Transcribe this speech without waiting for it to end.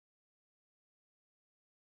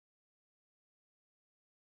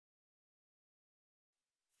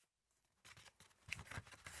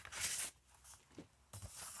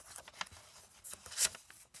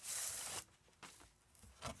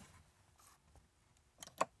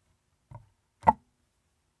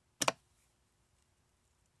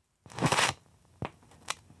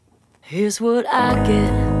Here's what I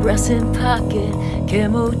get: brass in pocket,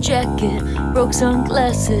 camo jacket, broke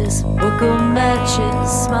sunglasses, book of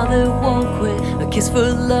matches, smile that won't quit, a kiss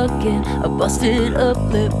for luck and a busted up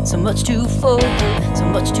lip. So much to forget, so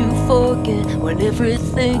much to forget, when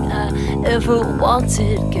everything I ever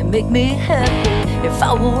wanted can make me happy. If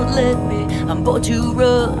I won't let me, I'm born to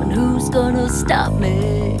run, who's gonna stop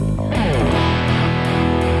me?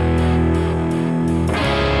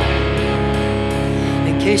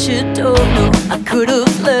 In case you don't know, I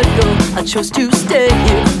could've let go. I chose to stay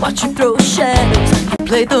here, watch you throw shadows. You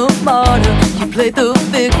played the martyr, you played the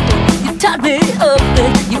victim. You tied me up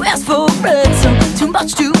and you asked for ransom. Too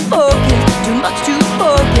much to forget, too much to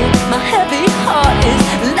forget. My heavy heart is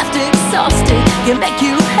left exhausted. Can make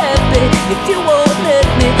you happy if you won't let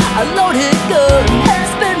me. A loaded gun has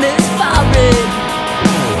been misfiring.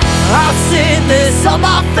 I've seen this on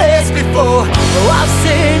my face before. Oh, I've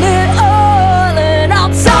seen it all.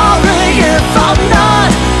 I'm sorry if I'm not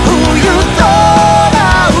who you thought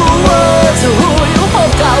I was, or who you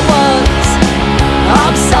hoped I was.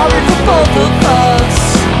 I'm sorry for both of us,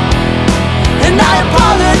 and I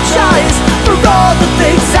apologize for all the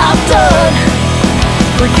things I've done.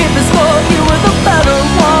 Forgiveness, for you were the better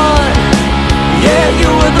one. Yeah, you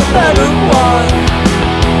were the better one.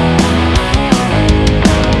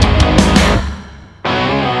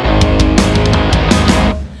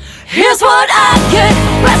 Here's what I get: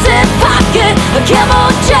 brass in pocket, a camo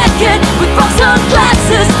jacket with broke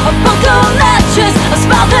sunglasses, a book of matches, a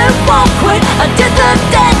smile that won't quit. I did the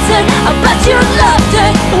dancing, I bet you loved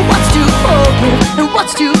it. And what's to forget, and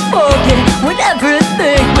what's to forget, when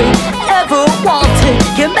everything we ever wanted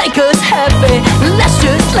can make us happy. Let's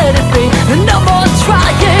just let it be, no more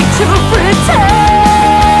trying to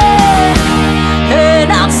pretend. And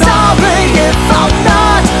I'm sorry if I'm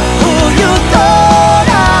not who you thought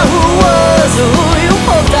I was, who you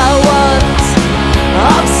hoped I was.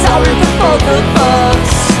 I'm sorry for both of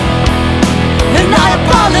us, and I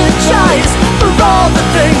apologize for all the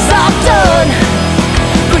things I've done.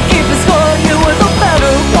 Forgiveness, for you were the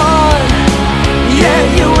better one. Yeah,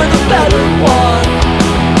 you were the better one.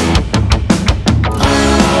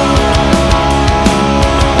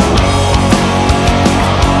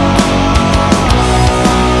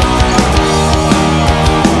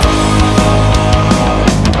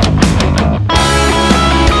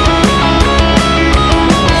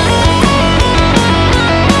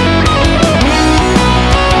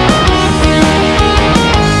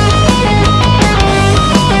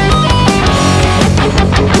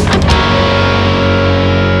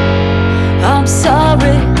 I'm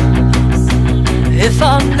sorry if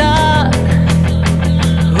I'm not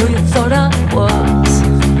who you thought I was.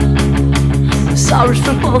 I'm sorry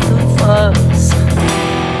for both of us,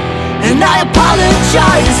 and I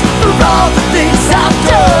apologize for all the things I've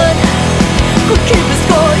done. Forgiveness,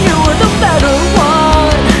 for you were the better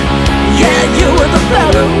one. Yeah, you were the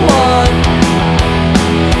better one.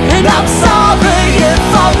 And I'm sorry if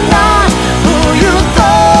I'm not who you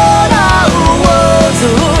thought I was,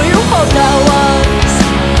 or who you hoped I was.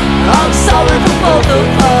 I'm sorry for both of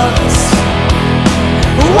us.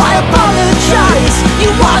 I apologize, you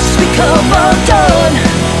watched me come undone.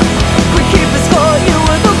 Forgiveness, for you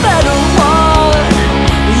were the better one.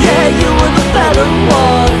 Yeah, you were the better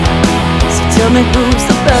one. So tell me, who's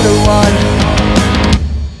the better one?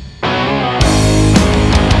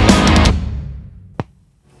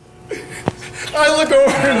 I look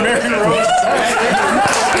over and Mary Rose.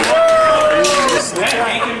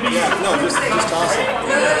 No, just toss it.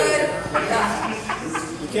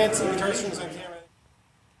 You can't see the turns on camera.